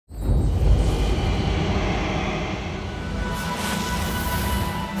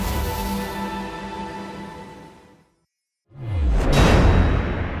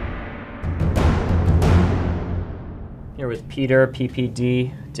with Peter,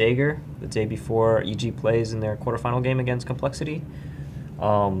 PPD, Dager, the day before EG plays in their quarterfinal game against Complexity.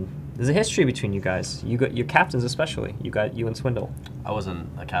 There's a history between you guys. Your captains especially. You and Swindle. I wasn't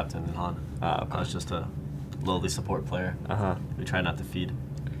a captain in Han. Okay. I was just a lowly support player. We try not to feed.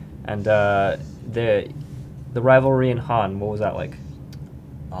 And the rivalry in Han, what was that like?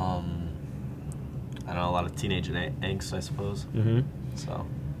 I don't know, a lot of teenage angst, I suppose. Mm-hmm. So.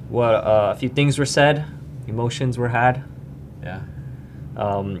 What a few things were said, emotions were had. Yeah.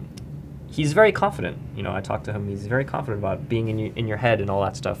 He's very confident. You know, I talked to him. He's very confident about being in your head and all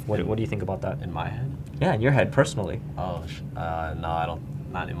that stuff. What do you think about that? In my head? Yeah, in your head personally. Oh, no, I don't.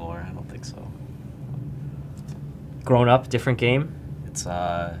 Not anymore. I don't think so. Grown up, different game. It's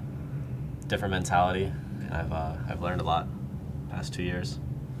different mentality, and I've learned a lot past 2 years.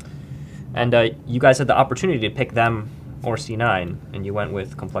 And you guys had the opportunity to pick them or C9, and you went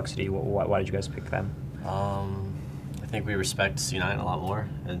with Complexity. Why did you guys pick them? I think we respect C9 a lot more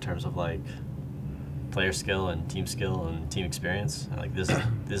in terms of like player skill and team experience. Like this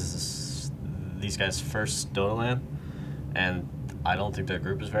is these guys' first Dota LAN, and I don't think their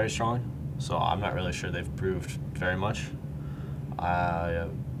group is very strong. So I'm not really sure they've proved very much. I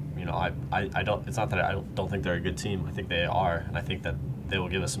don't. It's not that I don't think they're a good team. I think they are, and I think that they will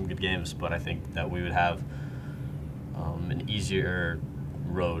give us some good games. But I think that we would have an easier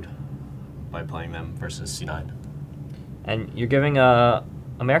road by playing them versus C9. And you're giving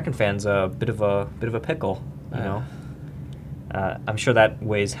American fans a bit of a pickle, you know. I'm sure that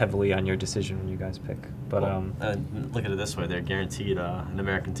weighs heavily on your decision when you guys pick. But look at it this way: they're guaranteed an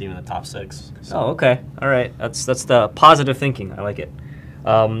American team in the top 6. So. Oh, okay, all right. That's the positive thinking. I like it.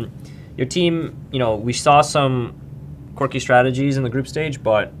 Your team, you know, we saw some quirky strategies in the group stage,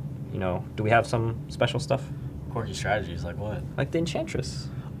 but you know, do we have some special stuff? Quirky strategies like what? Like the Enchantress.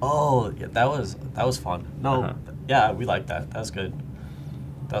 Oh, yeah, that was fun. No, yeah, we liked that. That was good.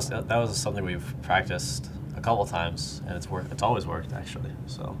 That was something we've practiced a couple times, and it's worked. It's always worked actually.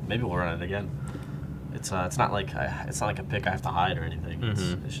 So maybe we'll run it again. It's not like a pick I have to hide or anything.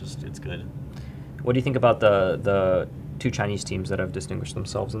 It's good. What do you think about the 2 Chinese teams that have distinguished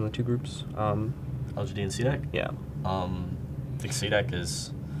themselves in the 2 groups? LGD and CDEC? Yeah. I think CDEC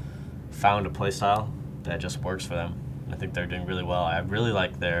has found a play style that just works for them. I think they're doing really well. I really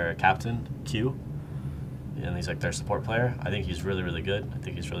like their captain, Q, and he's like their support player. I think he's really, really good. I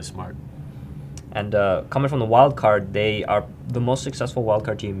think he's really smart. And coming from the wild card, they are the most successful wild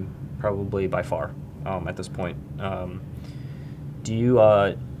card team probably by far at this point. Do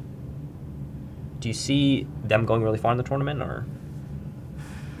you see them going really far in the tournament, or?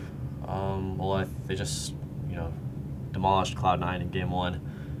 Well, they just demolished Cloud9 in game 1.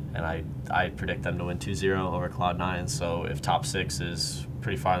 And I predict them to win 2-0 over Cloud9. So if top 6 is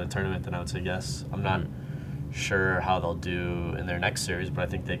pretty far in the tournament, then I would say yes. I'm not sure how they'll do in their next series, but I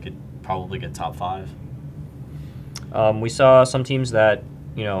think they could probably get top 5. We saw some teams that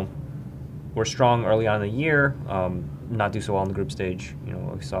were strong early on in the year, not do so well in the group stage.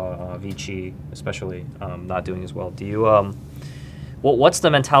 We saw Vici especially not doing as well. Do you? What's the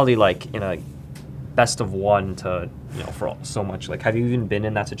mentality like in a best of 1 to for so much? Like, have you even been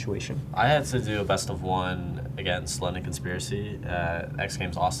in that situation? I had to do a best of 1 against London Conspiracy at X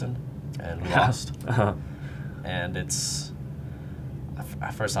Games Austin, and we lost. And it's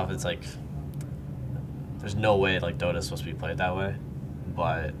first off, it's like there's no way like Dota is supposed to be played that way,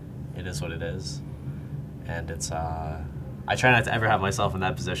 but it is what it is, and it's I try not to ever have myself in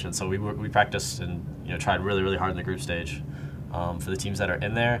that position. So we practiced and tried really, really hard in the group stage. For the teams that are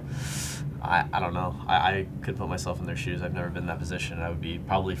in there, I don't know. I could put myself in their shoes. I've never been in that position. I would be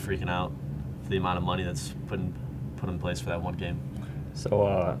probably freaking out for the amount of money that's put in place for that one game.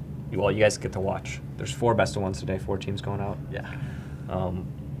 So, well, you guys get to watch. There's 4 best of 1s today, 4 teams going out. Yeah.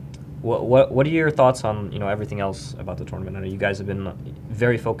 What are your thoughts on everything else about the tournament? I know you guys have been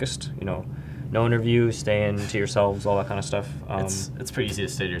very focused. No interviews, staying to yourselves, all that kind of stuff. It's pretty easy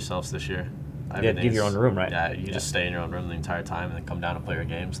to stay to yourselves this year. You have to give your own room, right? Yeah, you just stay in your own room the entire time, and then come down and play your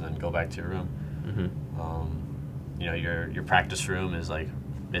games, and then go back to your room. Your practice room is like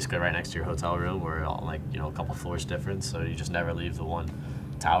basically right next to your hotel room, where a couple floors different, so you just never leave the one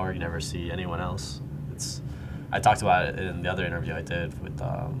tower. You never see anyone else. I talked about it in the other interview I did with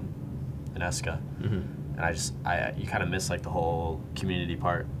Inesca, and you kind of miss like the whole community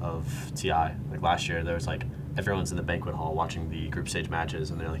part of TI. Like last year, there was like everyone's in the banquet hall watching the group stage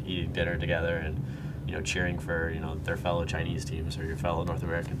matches, and they're like eating dinner together and cheering for their fellow Chinese teams or your fellow North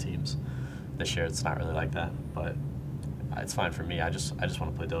American teams. This year it's not really like that, but it's fine for me. I just want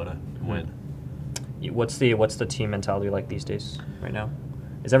to play Dota and win. What's the team mentality like these days right now?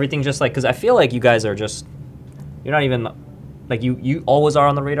 Is everything just like, because I feel like you guys are just, you're not even like you always are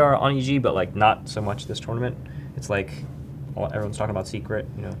on the radar on EG, but like not so much this tournament. It's like everyone's talking about Secret,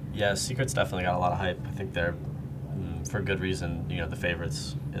 you know. Yeah, Secret's definitely got a lot of hype. I think they're, for good reason, you know, the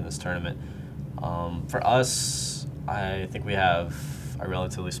favorites in this tournament. For us, I think we have a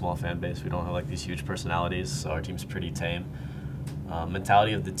relatively small fan base. We don't have like these huge personalities, so our team's pretty tame.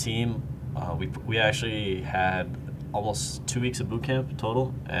 Mentality of the team, we actually had almost 2 weeks of boot camp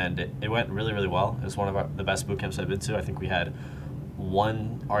total, and it went really, really well. It was one of the best boot camps I've been to. I think we had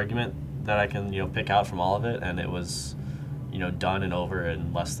one argument that I can, you know, pick out from all of it, and it was, you know, done and over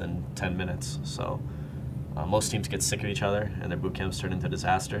in less than 10 minutes. So most teams get sick of each other, and their boot camps turn into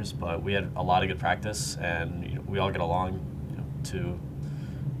disasters. But we had a lot of good practice, and we all get along, you know, to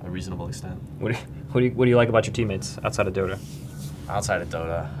a reasonable extent. What do you like about your teammates outside of Dota? Outside of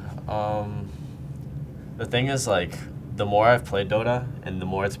Dota, the thing is, like, the more I've played Dota and the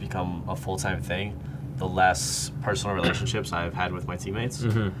more it's become a full-time thing, the less personal relationships I've had with my teammates.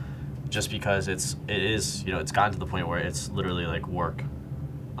 Mm-hmm. Just because it is, you know, it's gotten to the point where it's literally like work,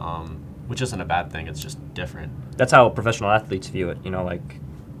 which isn't a bad thing. It's just different. That's how professional athletes view it. You know, like,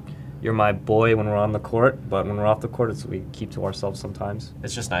 you're my boy when we're on the court, but when we're off the court, we keep to ourselves sometimes.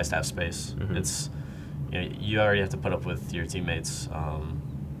 It's just nice to have space. Mm-hmm. It's, you know, you already have to put up with your teammates,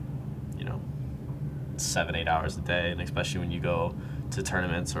 you know, 7-8 hours a day, and especially when you go to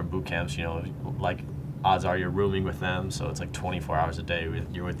tournaments or boot camps, you know, like, odds are you're rooming with them, so it's like 24 hours a day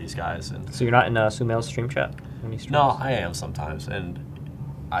you're with these guys. And so you're not in Sumail's stream chat when he streams? No, I am sometimes, and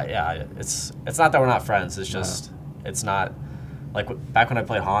it's not that we're not friends. It's just it's not like back when I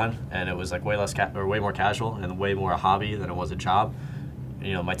played Han, and it was like way more casual and way more a hobby than it was a job.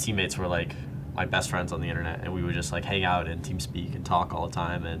 You know, my teammates were like my best friends on the internet, and we would just like hang out and TeamSpeak and talk all the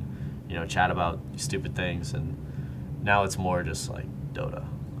time, and, you know, chat about stupid things. And now it's more just like Dota.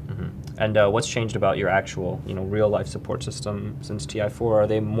 Mm-hmm. And what's changed about your actual, you know, real life support system since TI4? Are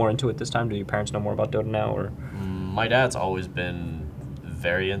they more into it this time? Do your parents know more about Dota now, or? My dad's always been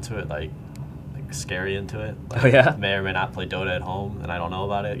very into it, like scary into it. Like, oh yeah. May or may not play Dota at home, and I don't know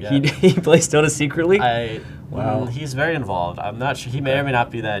about it yet. He plays Dota secretly? Wow. He's very involved. I'm not sure. He may or may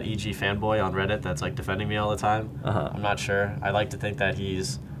not be that EG fanboy on Reddit that's like defending me all the time. I'm not sure. I like to think that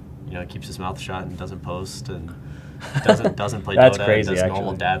he's, you know, keeps his mouth shut and doesn't post and doesn't play That's Dota. crazy, Does actually.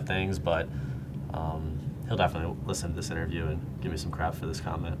 normal dad things, but he'll definitely listen to this interview and give me some crap for this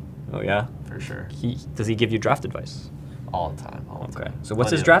comment. Oh yeah, for sure. Does he give you draft advice? All the time. Okay. So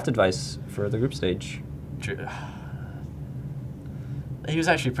what's his draft advice for the group stage? He was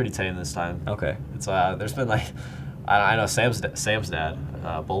actually pretty tame this time. Okay. It's there's been like, I know Sam's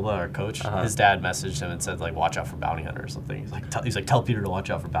dad, Bulba, our coach. His dad messaged him and said like, watch out for bounty hunter or something. He's like, tell Peter to watch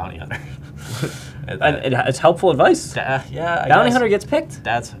out for bounty hunter. and it's helpful advice. Yeah. Bounty hunter gets picked.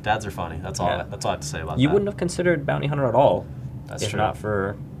 Dads are funny. That's all. Yeah. That's all I have to say about that. You wouldn't have considered bounty hunter at all. That's if true. not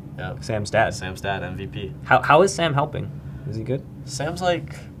for Sam's dad. Sam's dad, MVP. How is Sam helping? Is he good? Sam's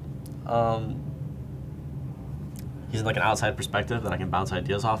like, he's like an outside perspective that I can bounce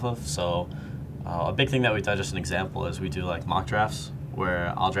ideas off of. So a big thing that we've done, just an example, is we do like mock drafts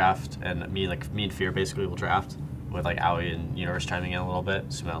where I'll draft, and me and Fear basically will draft with like Aoi and Universe chiming in a little bit.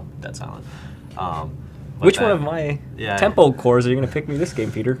 Sumail, dead silent. Which one of my tempo cores are you going to pick me this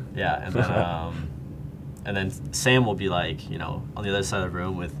game, Peter? Yeah, and then Sam will be like, you know, on the other side of the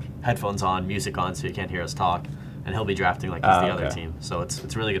room with headphones on, music on, so you can't hear us talk, and he'll be drafting like he's the other team. So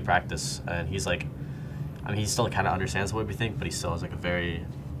it's really good practice, and he's like, I mean, he still kind of understands what we think, but he still has like a very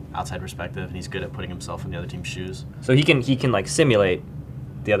outside perspective, and he's good at putting himself in the other team's shoes. So he can like simulate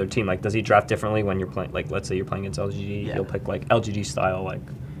the other team. Like, does he draft differently when you're playing? Like, let's say you're playing against LGD, he'll pick like LGD style, like.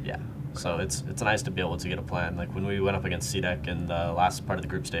 Yeah. So it's nice to be able to get a plan. Like when we went up against CDEC in the last part of the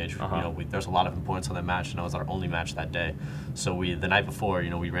group stage, you know, there's a lot of points on that match, and it was our only match that day. So the night before, you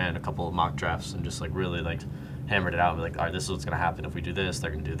know, we ran a couple of mock drafts and just like really like hammered it out. We're like, all right, this is what's gonna happen if we do this.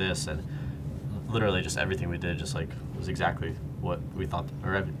 They're gonna do this, and literally just everything we did just like was exactly what we thought,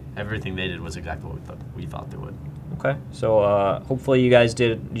 or everything they did was exactly what we thought they would. Okay. So hopefully you guys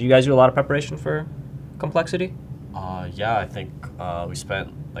did you guys do a lot of preparation for Complexity? Yeah, I think we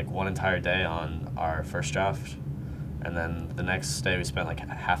spent like one entire day on our first draft, and then the next day we spent like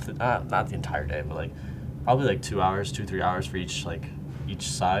half the not the entire day, but like probably like 2-3 hours for each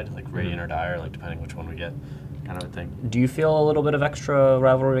side, like Radiant or Dire, like depending which one we get, kind of a thing. Do you feel a little bit of extra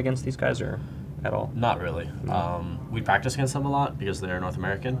rivalry against these guys, or at all? Not really. We practice against them a lot because they're North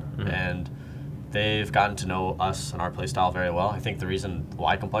American, and they've gotten to know us and our play style very well. I think the reason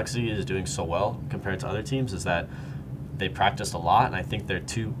why Complexity is doing so well compared to other teams is that they practiced a lot, and I think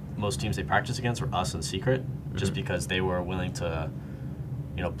most teams they practiced against were us and Secret, just because they were willing to,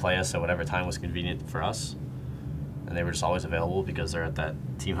 you know, play us at whatever time was convenient for us. and they were just always available because they're at that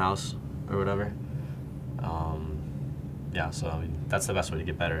team house or whatever. Yeah, so I mean, that's the best way to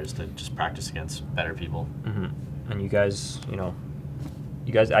get better, is to just practice against better people. Mm-hmm. And you guys,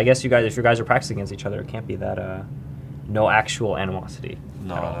 I guess if you guys are practicing against each other, it can't be that no actual animosity.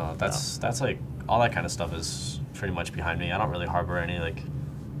 No, that's like, all that kind of stuff is pretty much behind me. I don't really harbor any like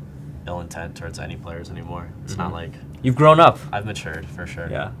ill intent towards any players anymore. It's not like... You've grown up. I've matured, for sure.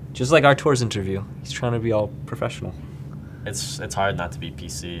 Yeah, just like our tours interview. He's trying to be all professional. It's hard not to be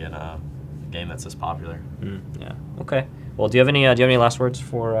PC in a game that's this popular. Yeah. Okay. Well, do you have any last words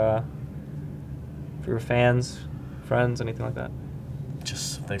for your fans, friends, anything like that?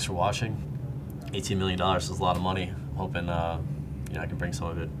 Just thanks for watching. $18 million is a lot of money. I'm hoping I can bring some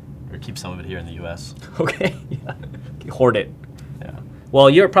of it, or keep some of it here in the U.S. Okay. Yeah. Hoard it. Yeah. Well,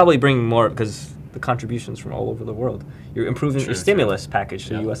 you're probably bringing more because the contributions from all over the world. You're improving your stimulus package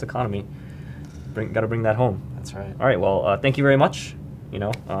to the U.S. economy. Got to bring that home. That's right. All right. Well, thank you very much.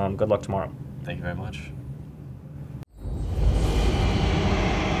 Good luck tomorrow. Thank you very much.